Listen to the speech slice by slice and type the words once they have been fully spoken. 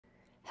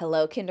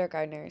Hello,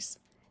 kindergartners.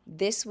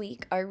 This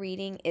week, our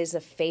reading is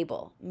a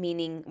fable,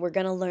 meaning we're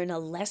going to learn a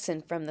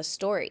lesson from the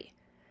story.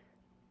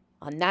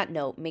 On that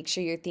note, make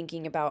sure you're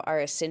thinking about our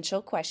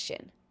essential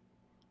question.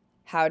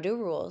 How do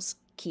rules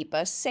keep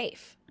us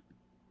safe?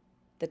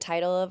 The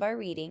title of our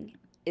reading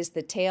is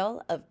The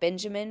Tale of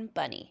Benjamin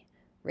Bunny,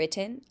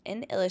 written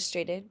and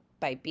illustrated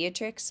by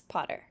Beatrix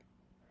Potter.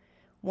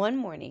 One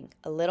morning,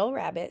 a little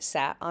rabbit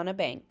sat on a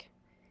bank.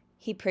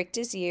 He pricked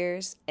his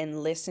ears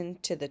and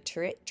listened to the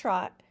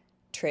trit-trot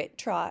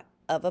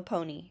of a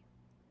pony.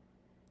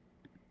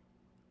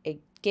 A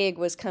gig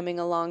was coming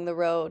along the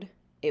road.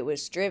 It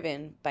was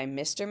driven by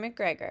Mr.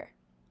 McGregor,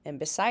 and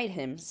beside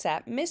him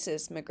sat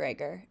Mrs.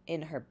 McGregor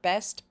in her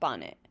best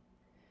bonnet.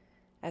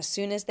 As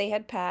soon as they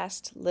had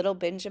passed, little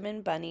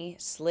Benjamin Bunny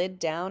slid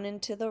down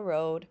into the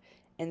road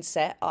and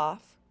set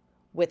off,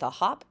 with a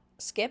hop,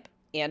 skip,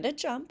 and a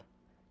jump,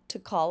 to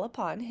call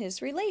upon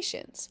his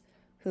relations,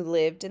 who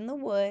lived in the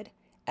wood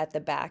at the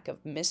back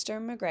of Mr.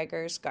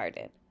 McGregor's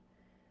garden.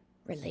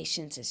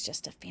 Relations is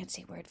just a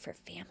fancy word for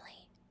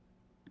family.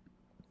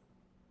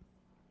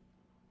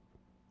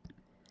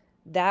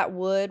 That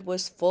wood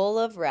was full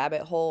of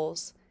rabbit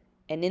holes,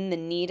 and in the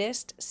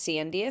neatest,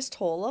 sandiest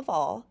hole of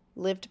all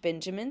lived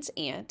Benjamin's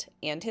aunt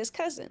and his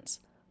cousins,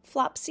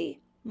 Flopsy,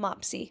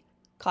 Mopsy,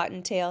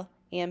 Cottontail,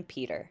 and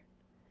Peter.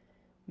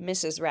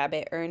 Mrs.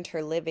 Rabbit earned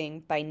her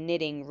living by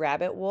knitting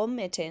rabbit wool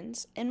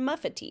mittens and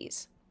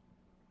muffetees.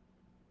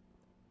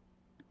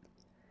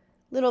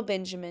 Little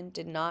Benjamin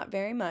did not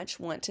very much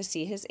want to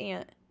see his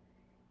aunt.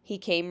 He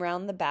came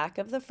round the back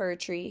of the fir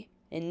tree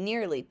and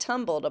nearly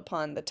tumbled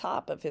upon the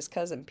top of his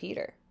cousin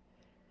Peter.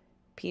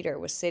 Peter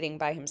was sitting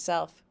by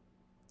himself.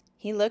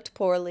 He looked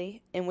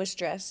poorly and was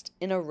dressed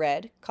in a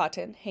red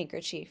cotton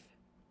handkerchief.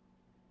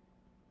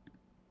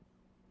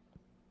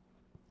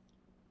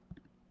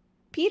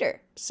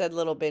 "Peter," said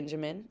little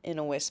Benjamin in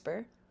a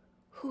whisper,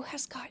 "who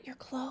has got your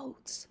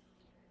clothes?"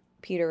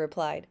 Peter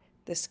replied,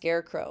 "The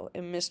scarecrow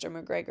in Mr.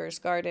 McGregor's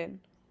garden."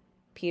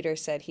 Peter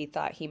said he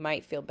thought he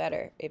might feel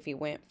better if he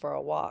went for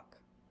a walk.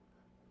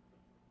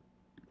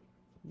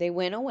 They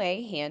went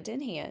away hand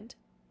in hand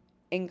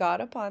and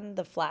got upon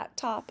the flat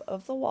top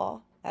of the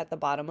wall at the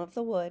bottom of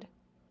the wood.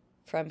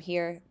 From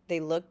here they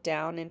looked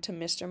down into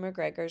Mr.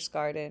 McGregor's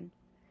garden.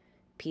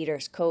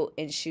 Peter's coat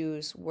and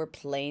shoes were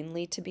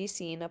plainly to be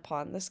seen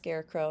upon the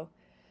scarecrow,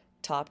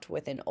 topped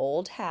with an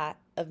old hat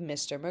of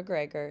Mr.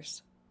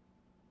 McGregor's.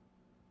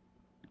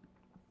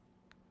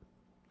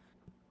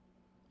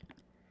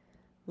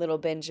 Little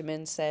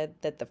Benjamin said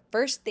that the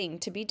first thing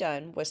to be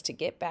done was to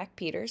get back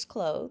Peter's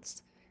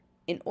clothes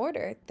in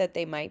order that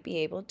they might be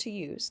able to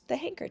use the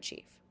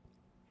handkerchief.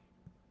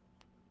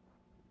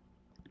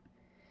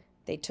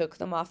 They took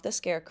them off the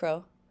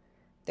scarecrow.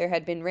 There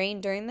had been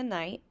rain during the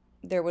night,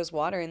 there was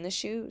water in the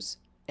shoes,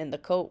 and the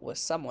coat was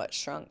somewhat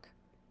shrunk.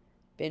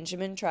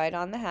 Benjamin tried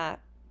on the hat,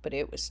 but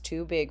it was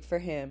too big for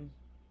him.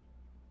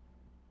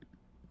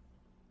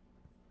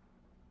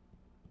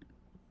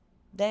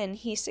 Then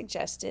he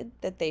suggested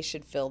that they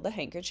should fill the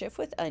handkerchief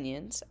with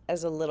onions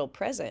as a little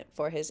present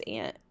for his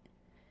aunt.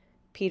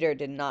 Peter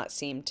did not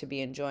seem to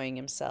be enjoying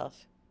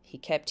himself. He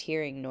kept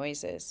hearing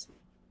noises.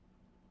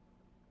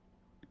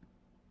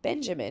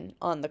 Benjamin,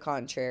 on the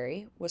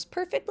contrary, was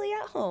perfectly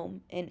at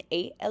home and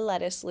ate a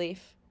lettuce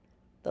leaf.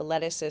 The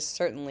lettuces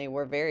certainly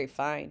were very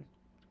fine.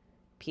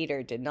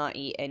 Peter did not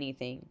eat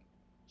anything.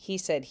 He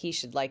said he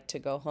should like to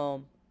go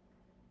home.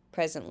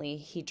 Presently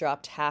he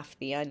dropped half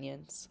the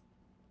onions.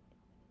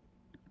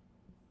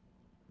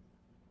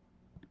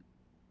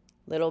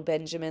 Little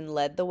Benjamin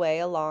led the way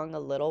along a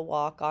little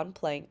walk on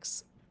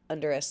planks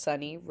under a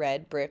sunny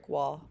red brick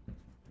wall.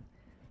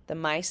 The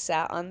mice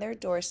sat on their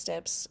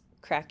doorsteps,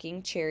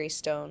 cracking cherry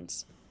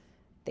stones.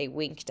 They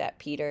winked at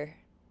Peter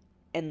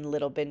and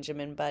little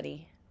Benjamin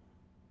Bunny.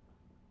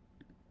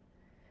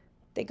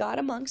 They got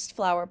amongst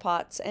flower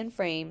pots and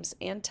frames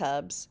and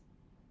tubs.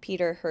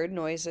 Peter heard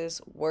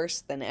noises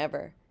worse than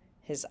ever.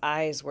 His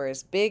eyes were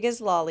as big as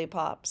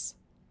lollipops.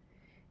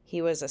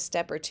 He was a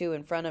step or two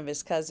in front of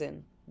his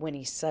cousin when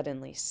he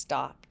suddenly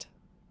stopped.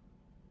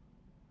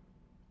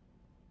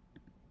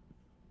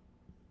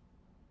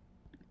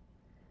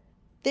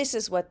 "This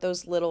is what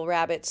those little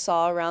rabbits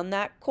saw around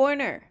that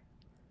corner."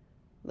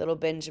 Little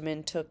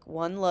Benjamin took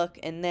one look,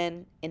 and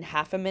then, in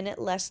half a minute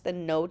less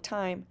than no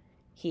time,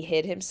 he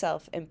hid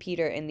himself and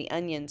Peter in the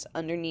onions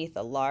underneath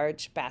a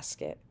large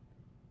basket.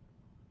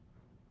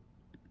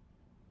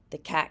 The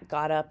cat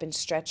got up and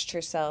stretched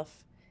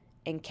herself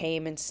and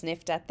came and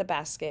sniffed at the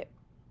basket.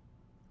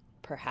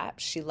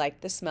 Perhaps she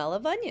liked the smell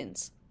of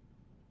onions.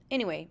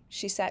 Anyway,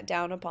 she sat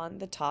down upon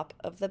the top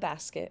of the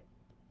basket.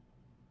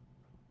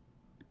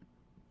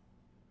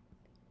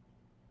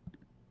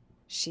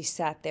 She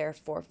sat there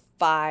for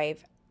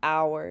 5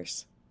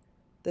 hours.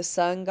 The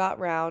sun got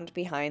round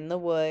behind the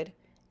wood,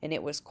 and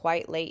it was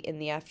quite late in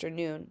the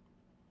afternoon,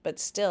 but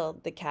still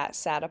the cat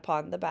sat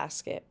upon the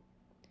basket.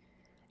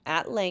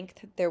 At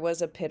length there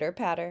was a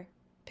pitter-patter,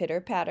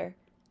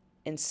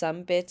 and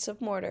some bits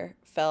of mortar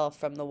fell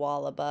from the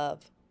wall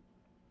above.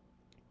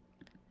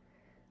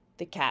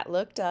 The cat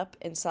looked up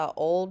and saw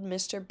old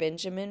Mr.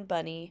 Benjamin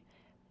Bunny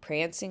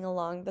prancing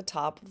along the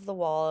top of the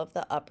wall of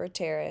the upper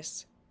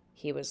terrace.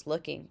 He was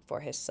looking for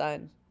his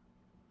son.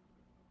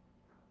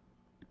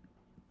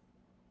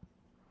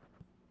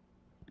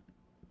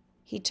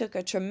 He took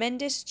a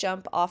tremendous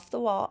jump off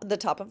the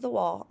top of the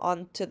wall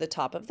onto the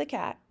top of the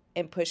cat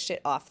and pushed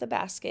it off the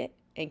basket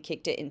and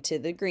kicked it into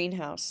the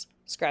greenhouse,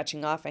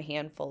 scratching off a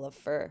handful of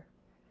fur.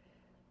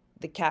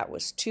 The cat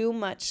was too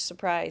much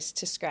surprised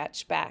to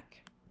scratch back.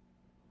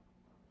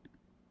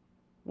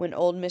 When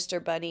old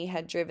Mr. Bunny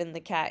had driven the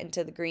cat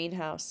into the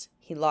greenhouse,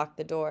 he locked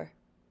the door.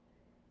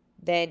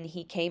 Then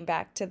he came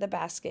back to the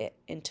basket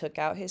and took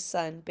out his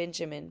son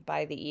Benjamin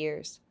by the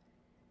ears.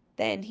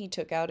 Then he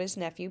took out his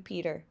nephew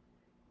Peter.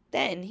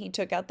 Then he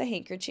took out the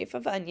handkerchief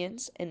of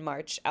onions and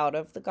marched out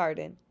of the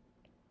garden.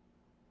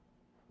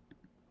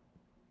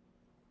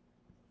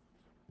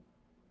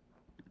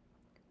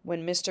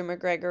 When Mr.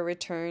 McGregor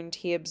returned,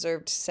 he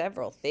observed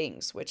several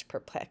things which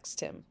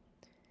perplexed him.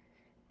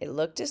 It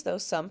looked as though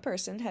some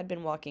person had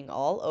been walking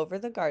all over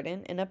the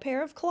garden in a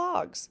pair of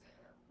clogs,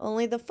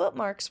 only the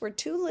footmarks were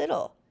too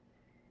little.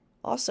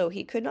 Also,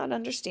 he could not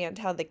understand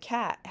how the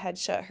cat had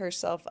shut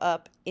herself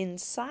up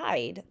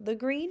inside the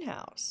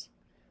greenhouse.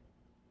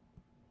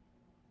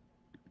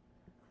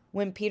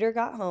 When Peter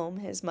got home,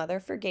 his mother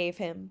forgave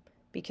him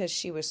because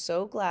she was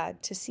so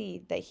glad to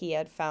see that he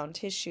had found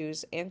his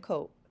shoes and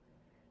coat.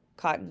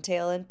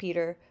 Cottontail and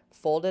Peter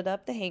folded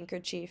up the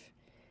handkerchief,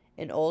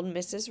 and old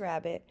Mrs.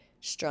 Rabbit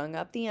strung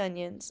up the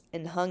onions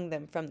and hung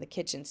them from the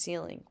kitchen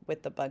ceiling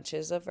with the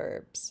bunches of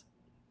herbs.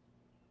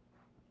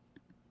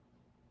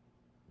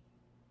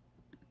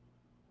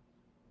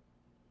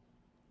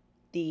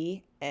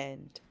 The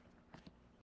end.